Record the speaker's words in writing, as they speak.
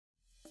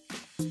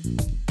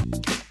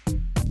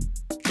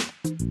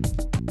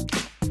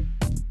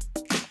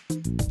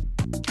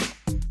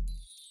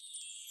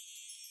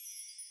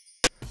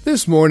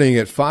This morning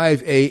at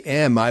 5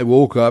 a.m., I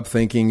woke up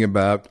thinking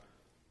about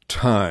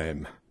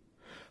time.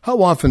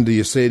 How often do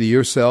you say to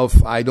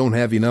yourself, I don't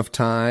have enough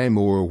time,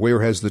 or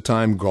where has the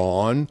time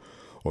gone,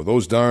 or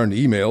those darn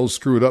emails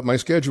screwed up my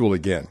schedule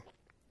again?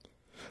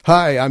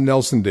 Hi, I'm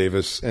Nelson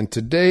Davis, and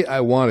today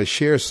I want to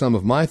share some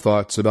of my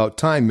thoughts about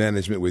time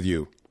management with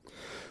you.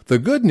 The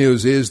good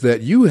news is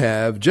that you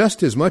have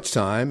just as much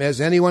time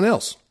as anyone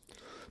else.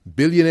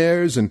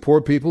 Billionaires and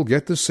poor people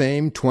get the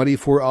same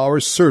 24-hour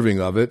serving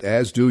of it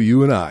as do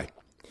you and I.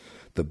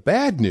 The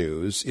bad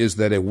news is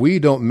that if we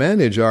don't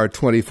manage our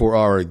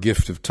 24-hour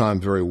gift of time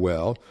very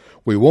well,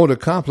 we won't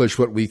accomplish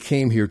what we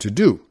came here to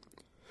do.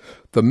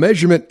 The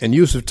measurement and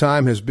use of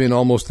time has been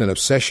almost an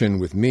obsession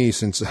with me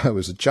since I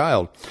was a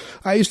child.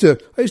 I used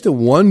to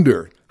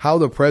wonder how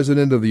the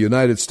President of the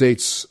United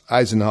States,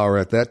 Eisenhower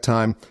at that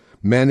time,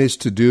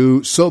 managed to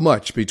do so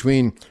much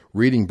between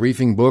reading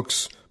briefing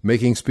books,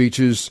 making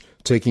speeches,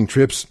 taking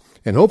trips,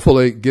 and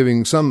hopefully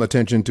giving some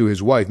attention to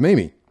his wife,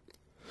 Mamie.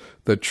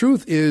 The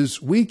truth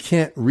is, we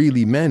can't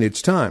really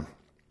manage time.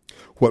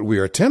 What we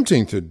are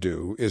attempting to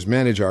do is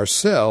manage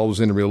ourselves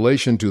in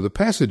relation to the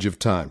passage of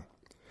time.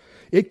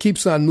 It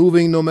keeps on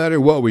moving no matter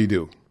what we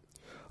do.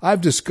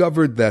 I've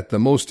discovered that the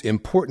most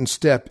important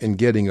step in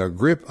getting a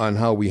grip on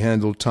how we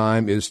handle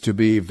time is to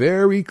be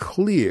very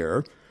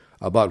clear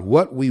about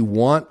what we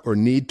want or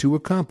need to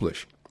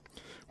accomplish.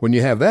 When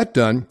you have that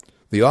done,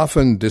 the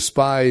often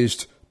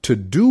despised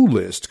to-do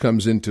list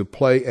comes into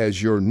play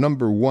as your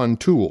number one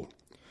tool.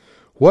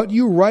 What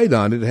you write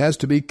on it has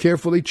to be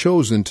carefully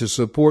chosen to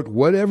support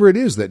whatever it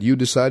is that you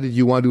decided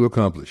you want to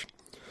accomplish.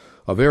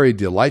 A very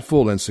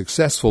delightful and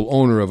successful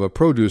owner of a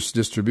produce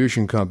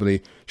distribution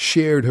company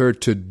shared her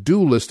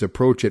to-do list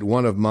approach at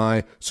one of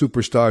my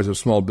Superstars of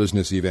Small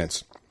Business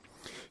events.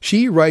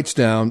 She writes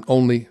down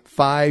only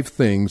 5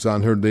 things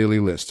on her daily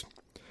list,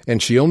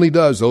 and she only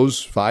does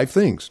those 5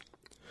 things.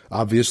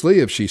 Obviously,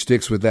 if she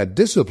sticks with that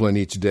discipline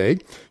each day,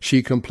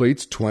 she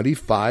completes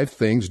 25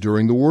 things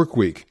during the work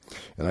week.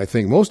 And I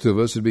think most of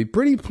us would be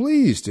pretty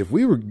pleased if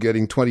we were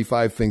getting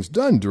 25 things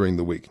done during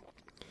the week.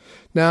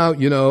 Now,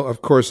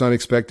 of course,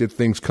 unexpected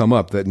things come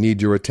up that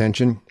need your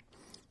attention.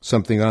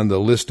 Something on the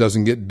list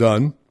doesn't get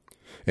done.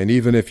 And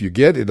even if you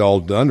get it all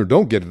done or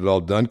don't get it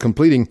all done,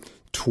 completing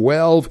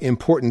 12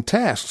 important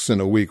tasks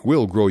in a week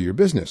will grow your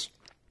business.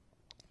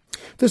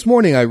 This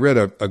morning I read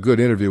a good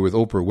interview with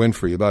Oprah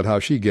Winfrey about how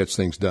she gets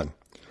things done.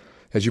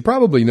 As you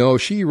probably know,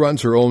 she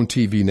runs her own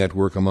TV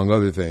network, among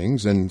other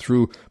things, and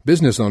through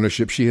business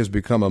ownership she has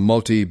become a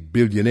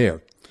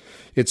multi-billionaire.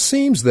 It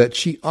seems that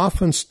she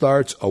often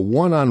starts a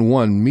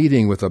one-on-one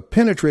meeting with a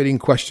penetrating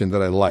question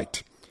that I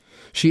liked.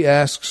 She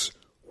asks,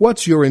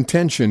 "What's your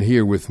intention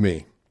here with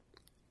me?"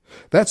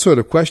 That sort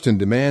of question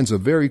demands a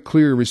very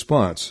clear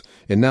response,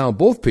 and now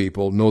both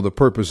people know the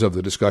purpose of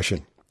the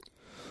discussion.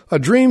 A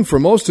dream for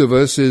most of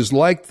us is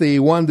like the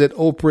one that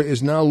Oprah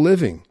is now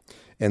living,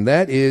 and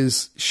that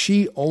is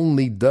she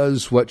only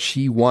does what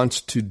she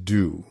wants to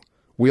do.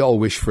 We all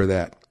wish for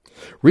that.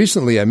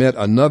 Recently, I met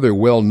another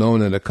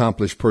well-known and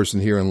accomplished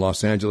person here in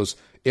Los Angeles,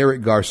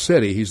 Eric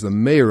Garcetti. He's the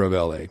mayor of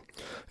L.A.,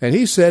 and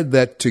he said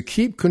that to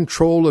keep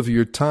control of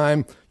your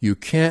time, you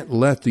can't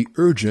let the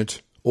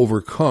urgent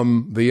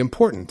overcome the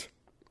important.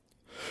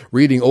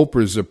 Reading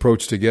Oprah's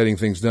approach to getting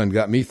things done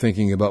got me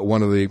thinking about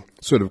one of the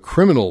sort of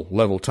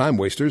criminal-level time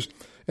wasters,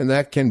 and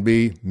that can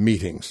be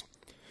meetings.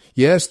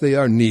 Yes, they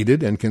are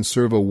needed and can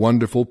serve a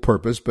wonderful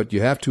purpose, but you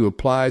have to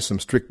apply some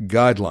strict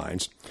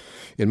guidelines.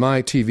 In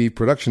my TV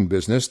production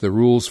business, the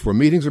rules for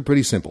meetings are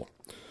pretty simple.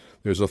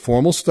 There's a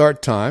formal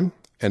start time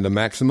and a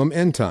maximum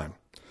end time.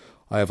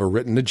 I have a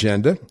written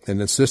agenda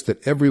and insist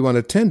that everyone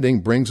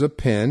attending brings a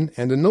pen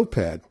and a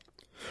notepad.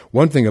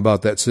 One thing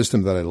about that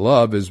system that I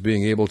love is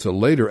being able to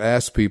later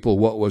ask people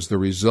what was the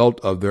result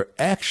of their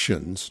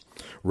actions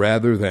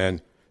rather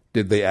than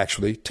did they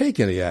actually take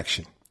any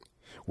action.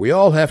 We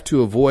all have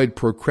to avoid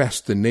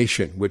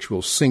procrastination, which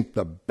will sink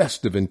the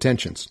best of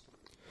intentions.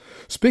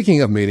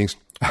 Speaking of meetings,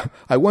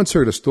 I once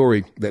heard a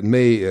story that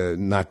may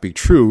not be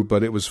true,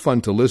 but it was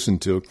fun to listen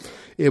to.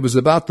 It was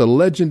about the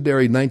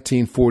legendary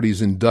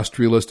 1940s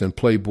industrialist and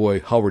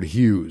playboy Howard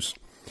Hughes.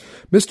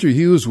 Mr.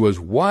 Hughes was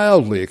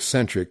wildly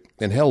eccentric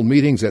and held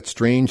meetings at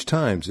strange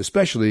times,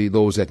 especially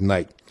those at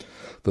night.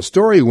 The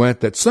story went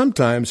that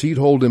sometimes he'd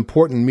hold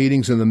important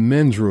meetings in the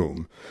men's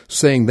room,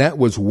 saying that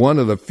was one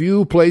of the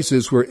few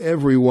places where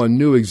everyone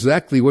knew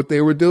exactly what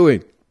they were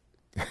doing.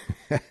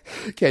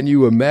 Can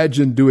you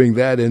imagine doing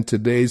that in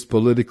today's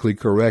politically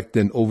correct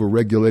and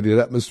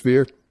overregulated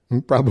atmosphere?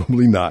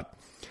 Probably not.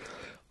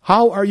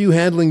 How are you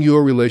handling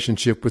your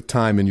relationship with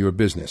time in your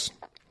business?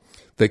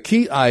 The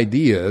key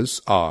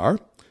ideas are: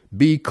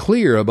 be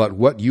clear about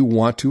what you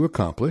want to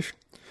accomplish,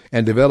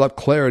 and develop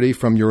clarity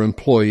from your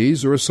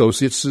employees or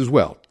associates as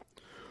well.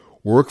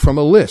 Work from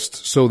a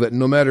list so that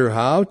no matter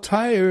how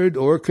tired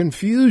or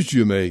confused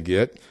you may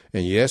get,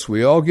 and yes,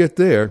 we all get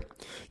there,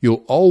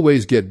 you'll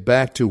always get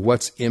back to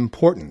what's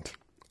important.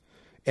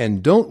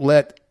 And don't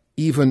let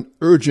even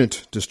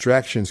urgent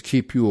distractions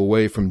keep you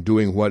away from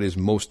doing what is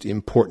most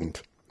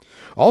important.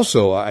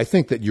 Also, I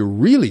think that you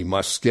really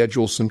must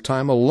schedule some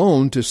time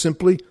alone to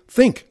simply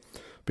think,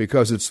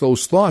 because it's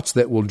those thoughts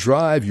that will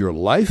drive your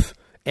life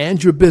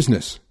and your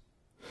business.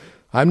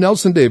 I'm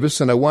Nelson Davis,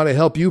 and I want to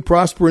help you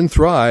prosper and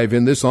thrive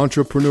in this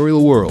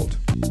entrepreneurial world.